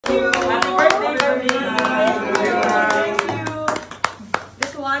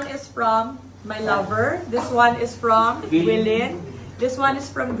from my lover. This one is from Willin. This one is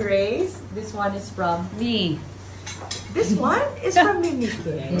from Grace. This one is from me. This one is from Mimi.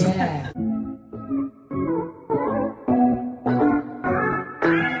 Yeah.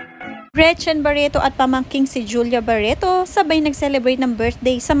 Gretchen Barretto at pamangking si Julia Barretto sabay nag-celebrate ng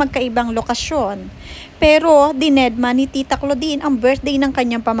birthday sa magkaibang lokasyon. Pero dinedma ni Tita Claudine ang birthday ng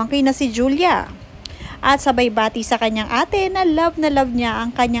kanyang pamangkin na si Julia. At sabay bati sa kanyang ate na love niya ang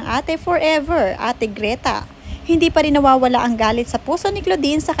kanyang ate forever, Ate Greta. Hindi pa rin nawawala ang galit sa puso ni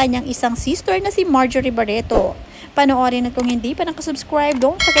Claudine sa kanyang isang sister na si Marjorie Barretto. Panoorin at kung hindi pa nakasubscribe,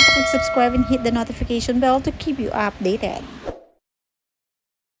 don't forget to click subscribe and hit the notification bell to keep you updated.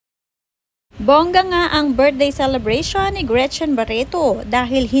 Bongga nga ang birthday celebration ni Gretchen Barretto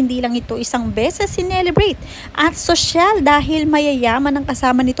dahil hindi lang ito isang beses sinelebrate at sosyal dahil mayayaman ang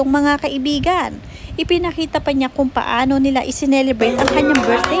kasama nitong mga kaibigan. Ipinakita pa niya kung paano nila isinelebrate ang kanyang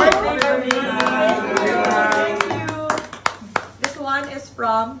birthday. This one is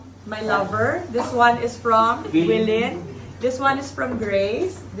from my lover. This one is from Willin. This one is from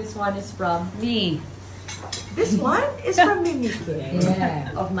Grace. This one is from Me. This one is from Mimi.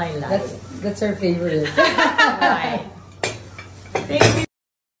 Yeah. Of my life. That's her favorite. Right. Thank you.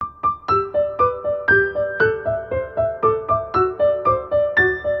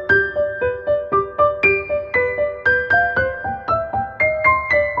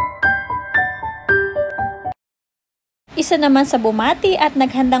 Isa naman sa bumati at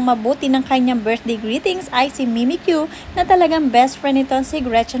naghandang mabuti ng kanyang birthday greetings ay si Mimi Q na talagang best friend nito si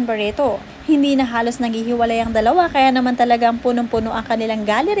Gretchen Barretto. Hindi na halos naghihiwalay ang dalawa kaya naman talagang punong-puno ang kanilang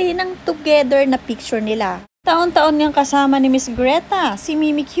gallery ng together na picture nila. Taon-taon niyang kasama ni Miss Greta, si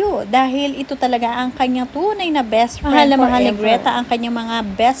Mimi Q, dahil ito talaga ang kanyang tunay na best friend. Mahal na mahal ni Greta ang kanyang mga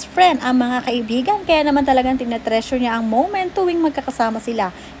best friend, ang mga kaibigan, kaya naman talagang tinatreasure niya ang moment tuwing magkakasama sila.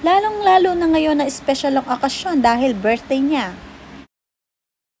 Lalong-lalo na ngayon na special ang okasyon dahil birthday niya.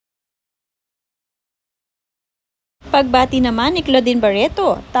 Pagbati naman ni Claudine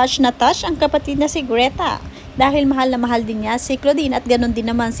Barretto, touch na touch ang kapatid na si Greta. Dahil mahal na mahal din niya si Claudine at ganon din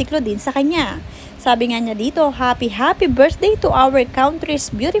naman si Claudine sa kanya. Sabi nga niya dito, happy birthday to our country's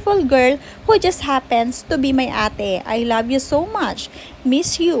beautiful girl who just happens to be my ate. I love you so much.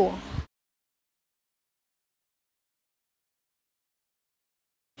 Miss you.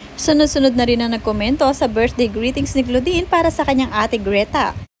 Sunod-sunod na rin ang nagkomento sa birthday greetings ni Claudine para sa kanyang ate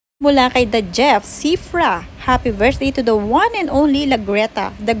Greta. Mula kay The Jeff Sifra, happy birthday to the one and only La Greta,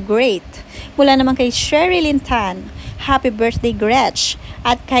 the Great. Mula naman kay Sherilyn Tan, happy birthday Gretch.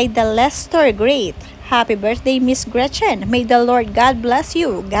 At kay The Lester Great, happy birthday Miss Gretchen. May the Lord God bless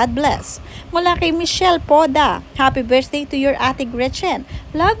you. God bless. Mula kay Michelle Poda, happy birthday to your ate Gretchen.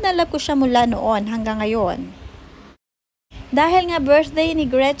 Love na love ko siya mula noon hanggang ngayon. Dahil nga birthday ni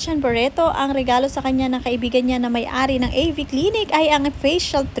Gretchen Barretto, ang regalo sa kanya ng kaibigan niya na may-ari ng AV Clinic ay ang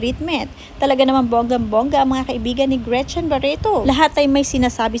facial treatment. Talaga naman bonggang-bongga ang mga kaibigan ni Gretchen Barretto. Lahat ay may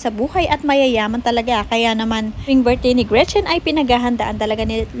sinasabi sa buhay at mayayaman talaga. Kaya naman, yung birthday ni Gretchen ay pinaghahandaan talaga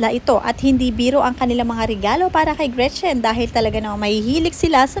nila ito at hindi biro ang kanilang mga regalo para kay Gretchen dahil talaga naman mahihilig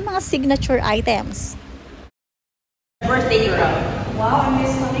sila sa mga signature items. Birthday you love. Wow, I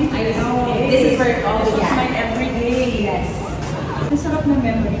miss coming to this. This is where all This was began. my everyday. Yes. Ang sarap na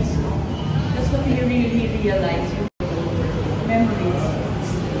memories. That's what you really realize. Memories.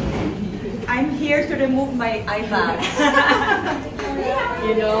 I'm here to remove my eye bags.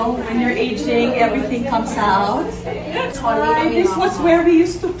 You know, when you're aging, everything comes out. This was where we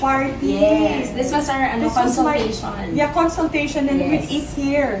used to party. Yes, this was our consultation. Consultation, and we'd eat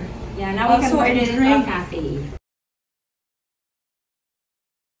here. Yeah, now we can Also, order it in drink. our cafe.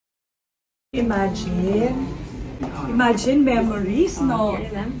 Imagine memories, no? I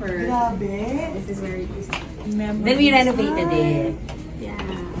remember. Grabe. This is where it used to be. Memories. Then we renovated it. Yeah.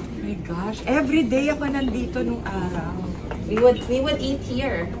 Oh my gosh, every day ako nandito nung araw. We would eat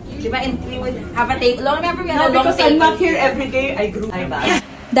here. Diba? And we would have a table. Remember we had a long Because table. I'm not here every day, I grew my bag.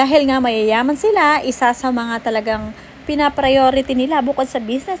 Dahil nga mayayaman sila, isa sa mga talagang pinapriority nila bukod sa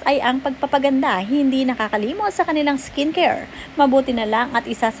business ay ang pagpapaganda. Hindi nakakalimot sa kanilang skincare. Mabuti na lang at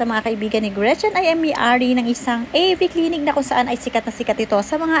isa sa mga kaibigan ni Gretchen ay may-ari ng isang AV clinic na kung saan ay sikat na sikat ito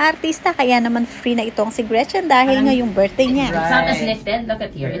sa mga artista. Kaya naman free na itong si Gretchen dahil ngayong birthday niya. It's not as lifted. Look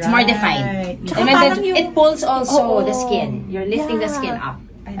at here. It's more defined. And then it pulls also the skin. You're lifting the skin up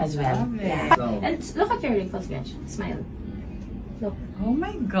as well. Yeah. And look at your wrinkles, Gretchen. Smile. Look. Oh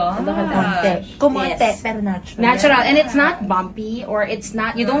my God. Look at that. Kumonte, Yes. pero natural. Natural. And it's not bumpy or it's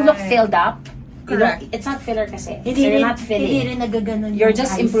not, you don't look filled up. You Correct. It's not filler kasi. Hindi So you're rin, not filling. hindi rin nagaganon You're yung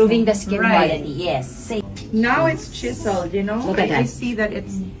just eyes improving mo. the skin Right. quality. Yes. Now it's chiseled, you know? Look at I that. see that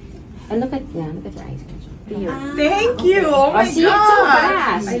it's And look at your eyes. Thank you. Oh my see, it's so God.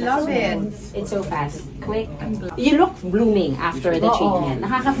 fast. I love it. It's so fast. Quick. You look blooming after the treatment.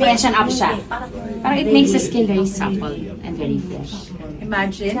 Nakaka-freshen up siya. Parang it makes the skin very supple and very fresh.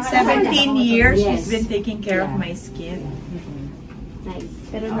 Imagine, 17 years Yes. she's been taking care of my skin. Nice.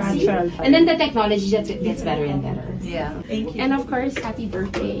 Pero natural. And then the technology just gets better and better. Yeah. Thank you. And of course, happy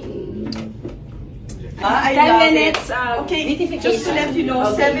birthday. I 10 love minutes. it. Okay, just to let you know,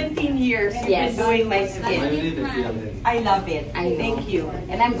 17 years you've Yes. been doing my skin. I love it. Thank you.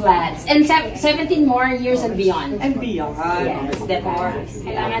 And I'm glad. And 17 more years and beyond. And beyond. Yes, diba?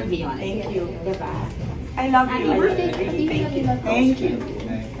 Kailangan beyond. Thank you. Diba? I love Happy you. birthday. Thank you.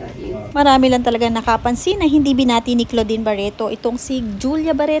 Marami lang talaga nakapansin na hindi binati ni Claudine Barretto itong si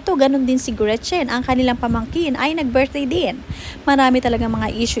Julia Barretto, ganun din si Gretchen. Ang kanilang pamangkin ay nag-birthday din. Marami talaga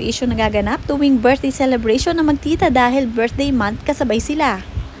mga issue na gaganap tuwing birthday celebration ng magtita dahil birthday month kasabay sila.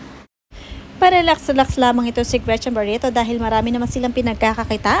 Parelax-relax lamang ito si Gretchen Barretto dahil marami naman silang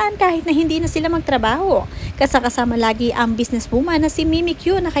pinagkakakitaan kahit na hindi na sila magtrabaho. Kasama lagi ang businesswoman na si Mimi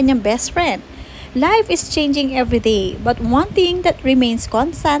Q na kanyang best friend. Life is changing every day, but one thing that remains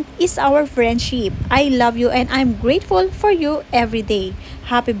constant is our friendship. I love you and I'm grateful for you every day.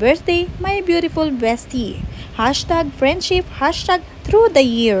 Happy birthday, my beautiful bestie. Hashtag friendship, hashtag through the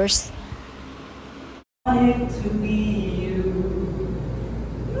years. Wanted to be you.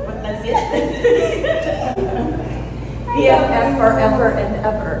 But that's it. BFF forever and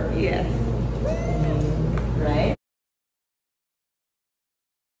ever. Yes. Right?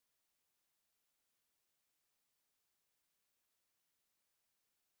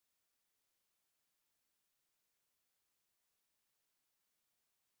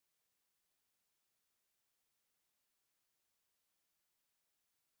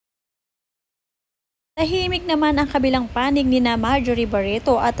 Tahimik naman ang kabilang panig ni na Marjorie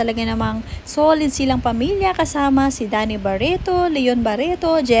Barretto at talaga namang solid silang pamilya kasama si Danny Barretto, Leon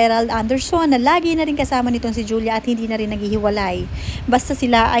Barretto, Gerald Anderson na lagi na rin kasama nitong si Julia at hindi na rin naghihiwalay. Basta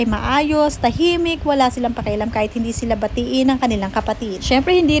sila ay maayos, tahimik, wala silang pakialam kahit hindi sila batiin ng kanilang kapatid.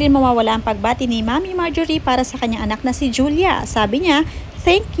 Syempre hindi rin mawawala ang pagbati ni Mami Marjorie para sa kanyang anak na si Julia. Sabi niya,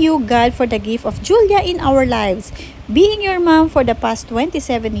 "Thank you God for the gift of Julia in our lives. Being your mom for the past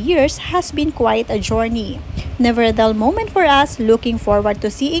 27 years has been quite a journey. Never a dull moment for us, looking forward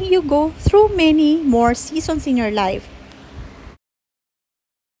to seeing you go through many more seasons in your life.